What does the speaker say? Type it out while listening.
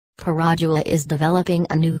Perodua is developing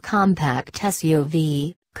a new compact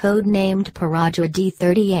SUV, codenamed Perodua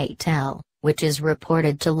D38L, which is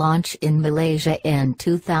reported to launch in Malaysia in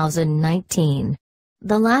 2019.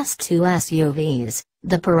 The last two SUVs,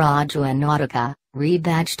 the Perodua Nautica,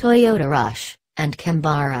 rebadged Toyota Rush, and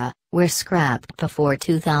Kambara, were scrapped before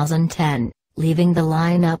 2010, leaving the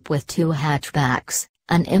lineup with two hatchbacks,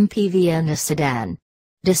 an MPV and a sedan.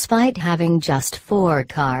 Despite having just 4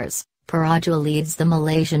 cars, Perodua leads the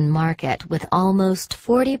Malaysian market with almost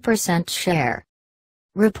 40% share.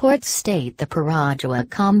 Reports state the Perodua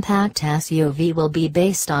compact SUV will be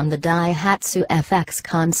based on the Daihatsu FX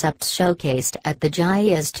concept showcased at the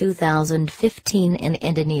Gias 2015 in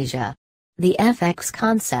Indonesia. The FX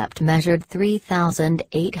concept measured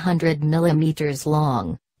 3,800 mm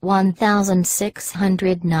long,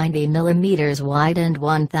 1,690 mm wide and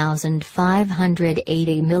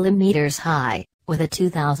 1,580 mm high, with a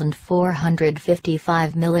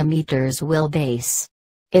 2,455 mm wheelbase.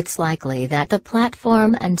 It's likely that the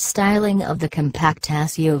platform and styling of the compact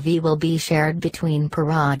SUV will be shared between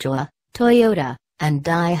Perodua, Toyota, and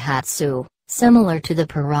Daihatsu, similar to the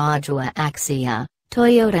Perodua Axia,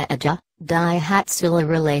 Toyota Aja, Daihatsu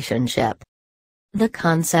relationship. The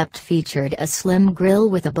concept featured a slim grille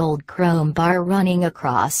with a bold chrome bar running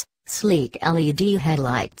across, sleek LED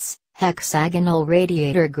headlights, hexagonal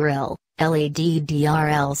radiator grille, LED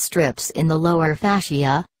DRL strips in the lower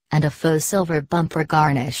fascia, and a faux silver bumper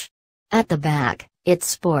garnish. At the back, it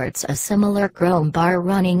sports a similar chrome bar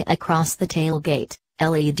running across the tailgate,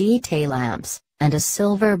 LED tail lamps, and a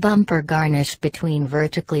silver bumper garnish between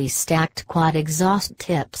vertically stacked quad exhaust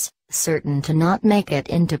tips, certain to not make it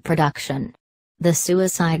into production. The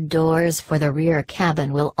suicide doors for the rear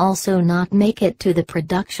cabin will also not make it to the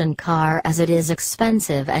production car as it is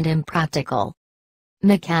expensive and impractical.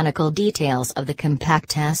 Mechanical details of the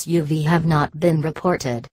compact SUV have not been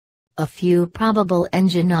reported. A few probable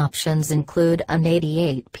engine options include an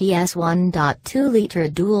 88 PS 1.2-liter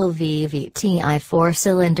dual VVTi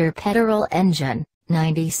 4-cylinder petrol engine,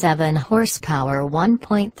 97 horsepower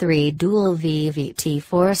 1.3 dual VVT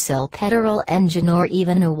 4-cylinder petrol engine, or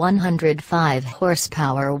even a 105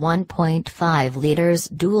 horsepower 1.5 liters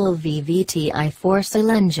dual VVTi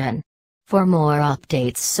 4-cylinder engine. For more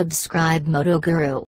updates, subscribe Moto Guru.